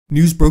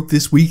News broke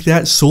this week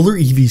that solar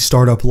EV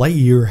startup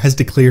Lightyear has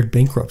declared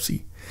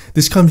bankruptcy.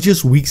 This comes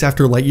just weeks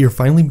after Lightyear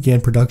finally began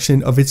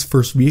production of its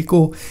first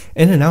vehicle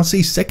and announced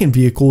a second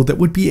vehicle that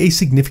would be a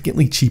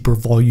significantly cheaper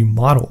volume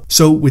model.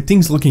 So with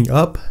things looking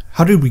up,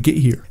 how did we get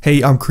here?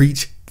 Hey, I'm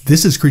Creech.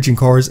 This is Creech and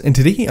Cars, and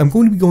today I'm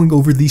going to be going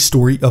over the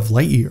story of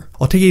Lightyear.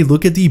 I'll take a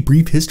look at the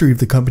brief history of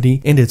the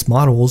company and its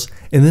models,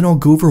 and then I'll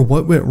go over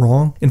what went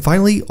wrong, and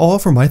finally I'll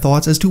offer my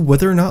thoughts as to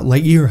whether or not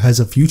Lightyear has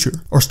a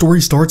future. Our story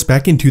starts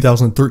back in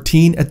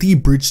 2013 at the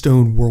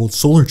Bridgestone World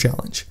Solar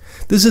Challenge.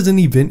 This is an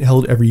event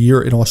held every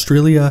year in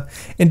Australia,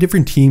 and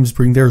different teams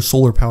bring their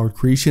solar-powered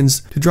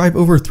creations to drive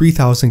over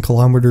 3,000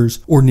 kilometers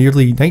or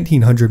nearly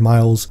 1,900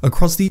 miles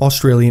across the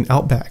Australian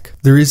outback.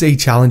 There is a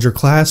Challenger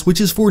class,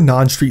 which is for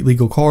non-street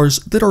legal cars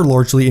that are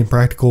largely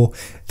impractical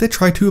that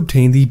try to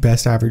obtain the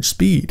best average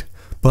speed.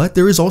 But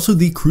there is also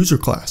the Cruiser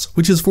class,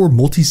 which is for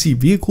multi-seat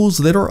vehicles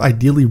that are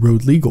ideally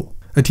road legal.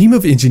 A team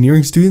of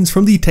engineering students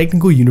from the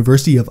Technical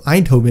University of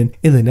Eindhoven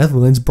in the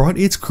Netherlands brought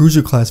its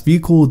cruiser class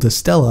vehicle, the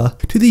Stella,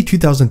 to the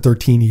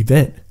 2013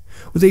 event.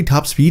 With a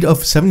top speed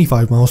of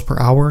 75 miles per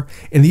hour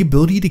and the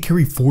ability to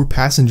carry 4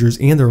 passengers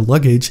and their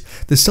luggage,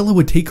 the Stella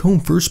would take home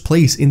first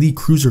place in the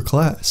cruiser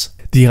class.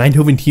 The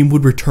Eindhoven team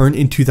would return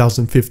in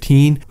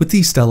 2015 with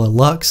the Stella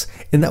Lux,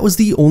 and that was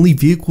the only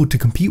vehicle to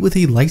compete with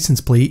a license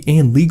plate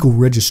and legal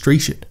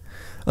registration.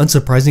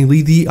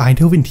 Unsurprisingly, the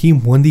Eindhoven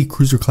team won the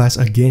cruiser class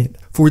again.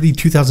 For the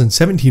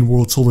 2017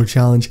 World Solar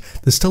Challenge,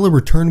 the Stella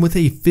returned with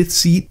a 5th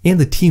seat and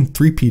the team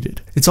three-peated.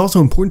 It's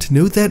also important to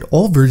note that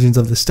all versions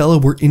of the Stella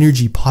were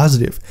energy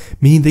positive,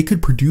 meaning they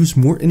could produce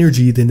more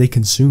energy than they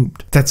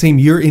consumed. That same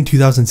year in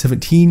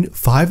 2017,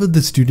 5 of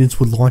the students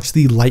would launch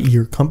the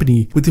Lightyear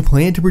company with the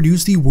plan to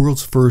produce the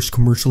world's first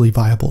commercially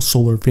viable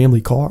solar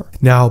family car.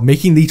 Now,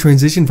 making the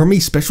transition from a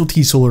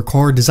specialty solar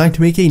car designed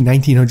to make a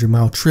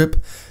 1,900-mile trip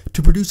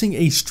to producing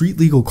a street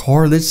legal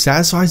car that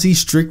satisfies the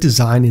strict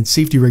design and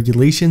safety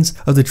regulations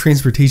of the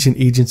transportation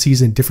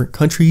agencies in different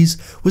countries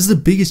was the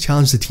biggest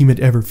challenge the team had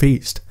ever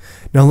faced.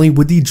 Not only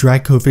would the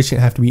drag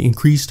coefficient have to be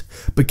increased,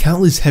 but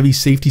countless heavy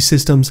safety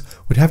systems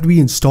would have to be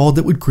installed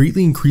that would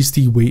greatly increase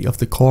the weight of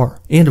the car.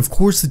 And of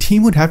course, the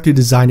team would have to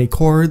design a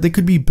car that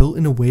could be built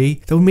in a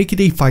way that would make it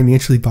a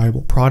financially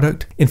viable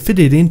product and fit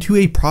it into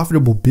a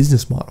profitable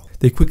business model.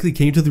 They quickly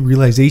came to the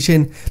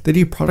realization that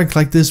a product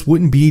like this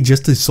wouldn't be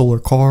just a solar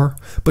car,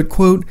 but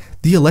quote,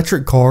 the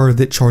electric car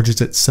that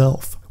charges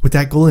itself. With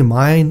that goal in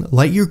mind,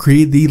 Lightyear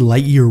created the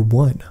Lightyear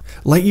One.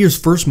 Lightyear's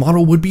first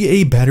model would be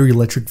a battery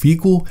electric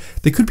vehicle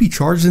that could be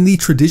charged in the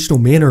traditional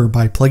manner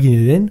by plugging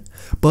it in,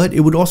 but it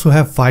would also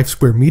have 5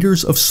 square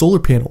meters of solar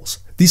panels.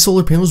 These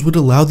solar panels would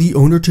allow the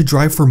owner to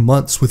drive for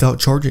months without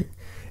charging.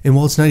 And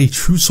while it's not a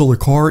true solar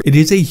car, it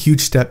is a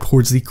huge step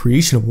towards the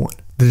creation of one.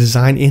 The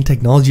design and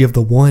technology of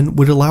the One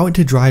would allow it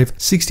to drive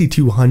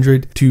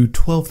 6,200 to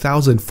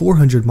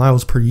 12,400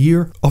 miles per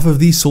year off of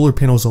these solar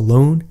panels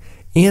alone,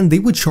 and they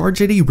would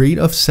charge at a rate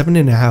of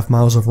 7.5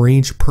 miles of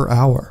range per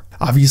hour.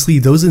 Obviously,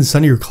 those in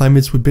sunnier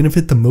climates would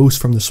benefit the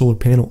most from the solar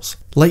panels.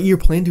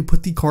 Lightyear planned to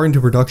put the car into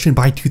production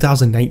by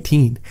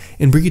 2019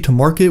 and bring it to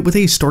market with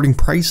a starting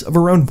price of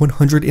around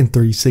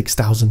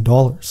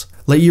 $136,000.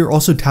 Lightyear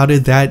also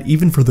touted that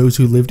even for those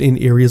who lived in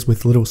areas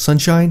with little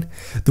sunshine,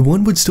 the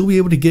One would still be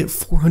able to get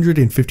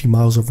 450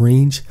 miles of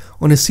range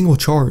on a single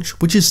charge,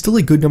 which is still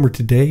a good number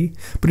today,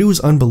 but it was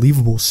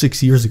unbelievable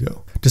 6 years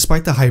ago.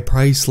 Despite the high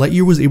price,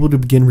 Lightyear was able to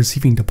begin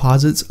receiving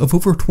deposits of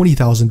over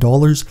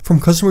 $20,000 from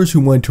customers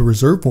who wanted to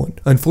reserve one.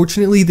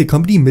 Unfortunately, the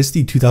company missed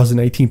the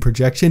 2019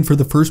 projection for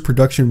the first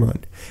production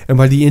run, and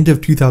by the end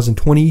of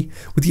 2020,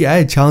 with the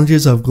added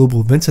challenges of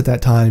global events at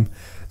that time,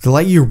 the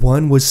Lightyear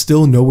One was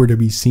still nowhere to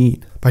be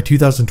seen. By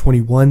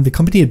 2021, the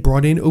company had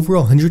brought in over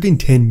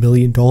 $110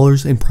 million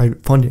in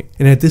private funding,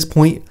 and at this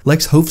point,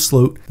 Lex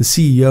Hofsloot, the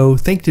CEO,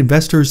 thanked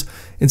investors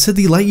and said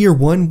the Lightyear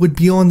One would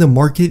be on the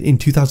market in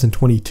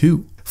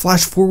 2022.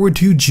 Flash forward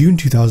to June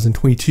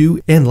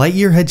 2022, and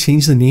Lightyear had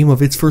changed the name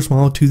of its first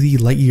model to the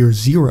Lightyear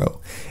Zero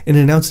and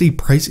announced a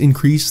price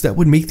increase that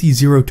would make the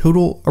Zero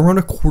total around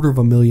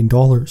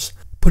 $250,000.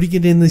 Putting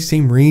it in the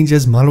same range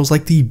as models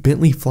like the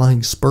Bentley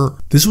Flying Spur.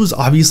 This was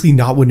obviously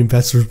not what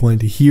investors wanted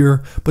to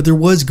hear, but there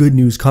was good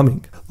news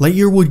coming.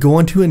 Lightyear would go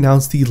on to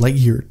announce the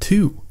Lightyear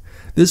 2.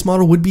 This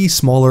model would be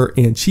smaller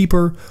and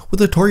cheaper,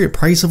 with a target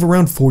price of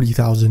around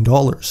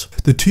 $40,000.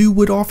 The 2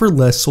 would offer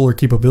less solar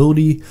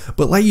capability,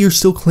 but Lightyear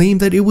still claimed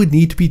that it would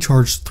need to be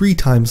charged 3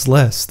 times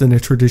less than a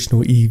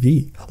traditional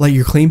EV.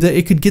 Lightyear claimed that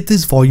it could get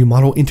this volume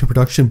model into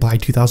production by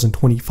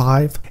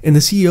 2025, and the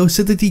CEO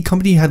said that the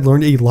company had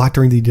learned a lot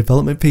during the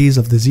development phase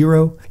of the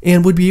Zero,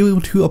 and would be able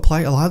to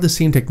apply a lot of the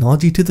same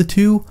technology to the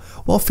 2,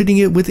 while fitting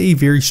it with a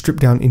very stripped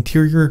down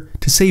interior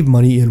to save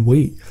money and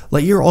weight.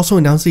 Lightyear also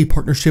announced a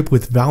partnership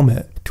with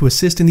Valmet to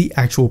assist in the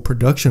actual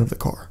production of the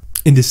car.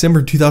 In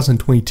December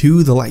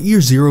 2022, the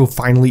Lightyear Zero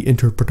finally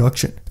entered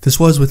production. This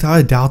was without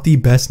a doubt the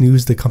best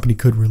news the company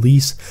could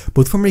release,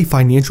 both from a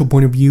financial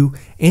point of view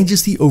and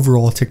just the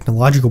overall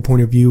technological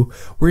point of view,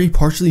 where a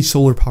partially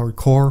solar powered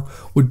car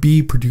would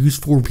be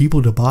produced for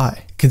people to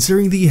buy.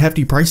 Considering the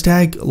hefty price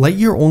tag,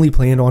 Lightyear only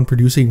planned on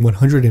producing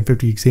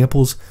 150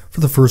 examples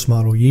for the first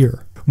model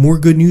year. More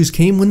good news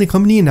came when the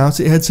company announced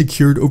it had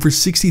secured over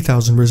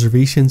 60,000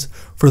 reservations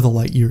for the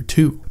Lightyear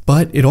 2.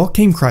 But it all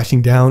came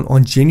crashing down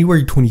on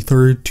January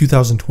 23,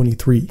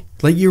 2023.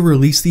 Lightyear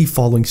released the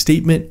following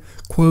statement,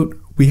 quote,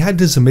 "We had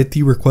to submit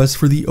the request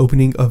for the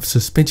opening of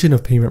suspension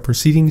of payment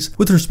proceedings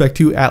with respect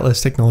to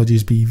Atlas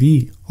Technologies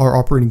BV, our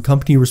operating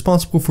company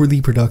responsible for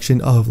the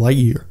production of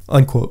Lightyear,"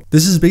 unquote.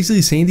 This is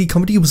basically saying the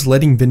company was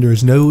letting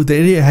vendors know that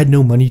it had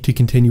no money to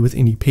continue with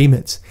any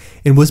payments,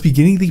 and was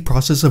beginning the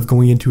process of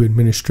going into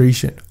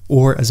administration,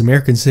 or as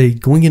Americans say,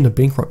 going into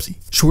bankruptcy.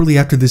 Shortly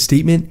after this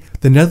statement,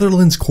 the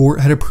Netherlands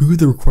court had approved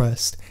the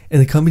request, and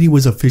the company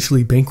was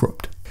officially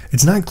bankrupt.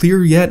 It's not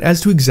clear yet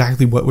as to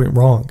exactly what went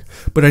wrong,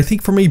 but I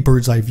think from a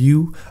bird's eye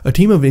view, a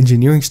team of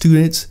engineering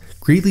students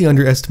greatly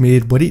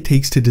underestimated what it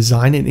takes to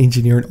design and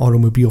engineer an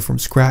automobile from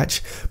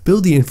scratch,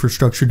 build the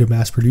infrastructure to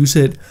mass produce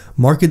it,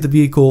 market the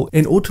vehicle,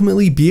 and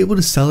ultimately be able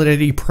to sell it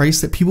at a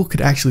price that people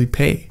could actually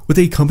pay. With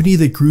a company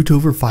that grew to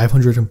over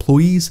 500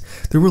 employees,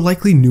 there were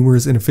likely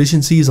numerous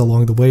inefficiencies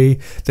along the way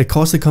that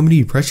cost the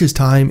company precious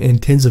time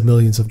and tens of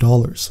millions of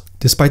dollars.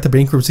 Despite the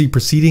bankruptcy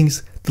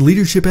proceedings, the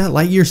leadership at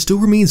Lightyear still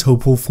remains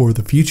hopeful for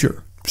the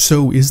future.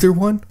 So is there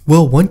one?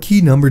 Well, one key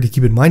number to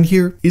keep in mind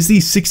here is the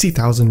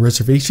 60,000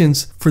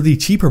 reservations for the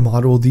cheaper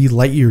model, the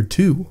Lightyear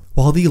 2.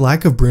 While the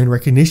lack of brand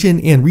recognition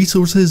and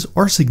resources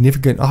are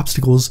significant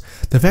obstacles,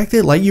 the fact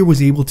that Lightyear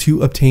was able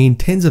to obtain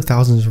tens of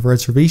thousands of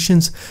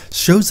reservations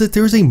shows that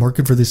there is a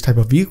market for this type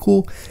of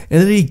vehicle,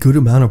 and that a good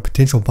amount of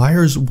potential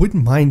buyers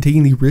wouldn't mind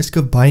taking the risk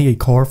of buying a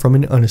car from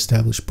an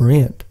unestablished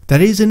brand. That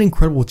is an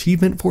incredible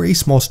achievement for a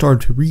small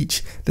startup to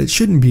reach that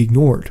shouldn't be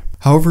ignored.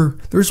 However,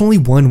 there's only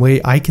one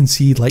way I can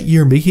see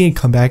Lightyear making a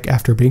comeback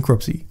after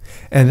bankruptcy,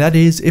 and that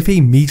is if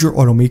a major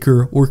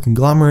automaker or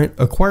conglomerate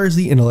acquires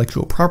the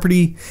intellectual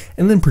property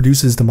and then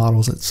produces the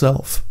models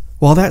itself.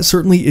 While that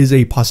certainly is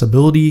a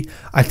possibility,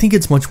 I think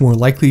it's much more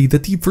likely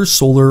that the first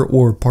solar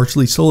or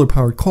partially solar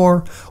powered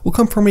car will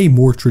come from a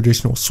more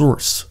traditional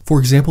source. For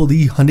example,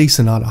 the Hyundai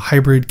Sonata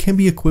Hybrid can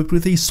be equipped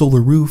with a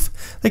solar roof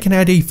that can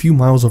add a few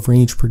miles of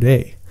range per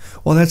day.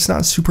 While that's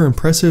not super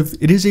impressive,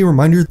 it is a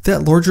reminder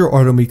that larger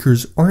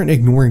automakers aren't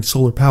ignoring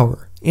solar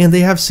power, and they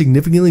have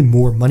significantly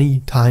more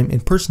money, time,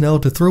 and personnel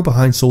to throw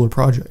behind solar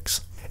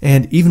projects.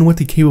 And even with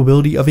the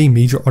capability of a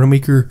major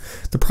automaker,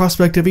 the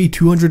prospect of a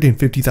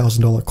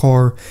 $250,000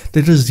 car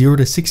that does 0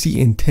 to 60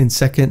 in 10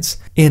 seconds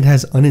and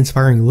has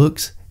uninspiring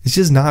looks is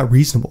just not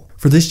reasonable.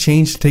 For this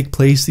change to take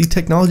place, the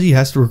technology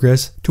has to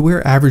progress to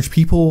where average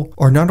people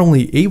are not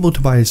only able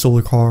to buy a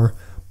solar car,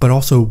 but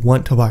also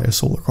want to buy a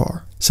solar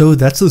car. So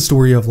that's the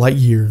story of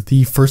Lightyear,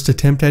 the first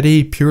attempt at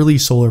a purely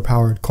solar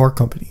powered car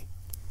company.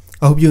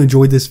 I hope you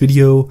enjoyed this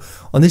video.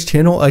 On this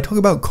channel, I talk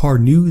about car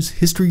news,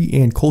 history,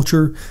 and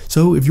culture,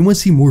 so if you want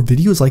to see more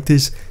videos like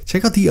this,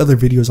 check out the other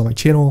videos on my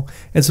channel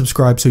and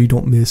subscribe so you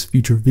don't miss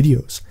future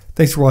videos.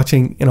 Thanks for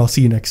watching, and I'll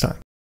see you next time.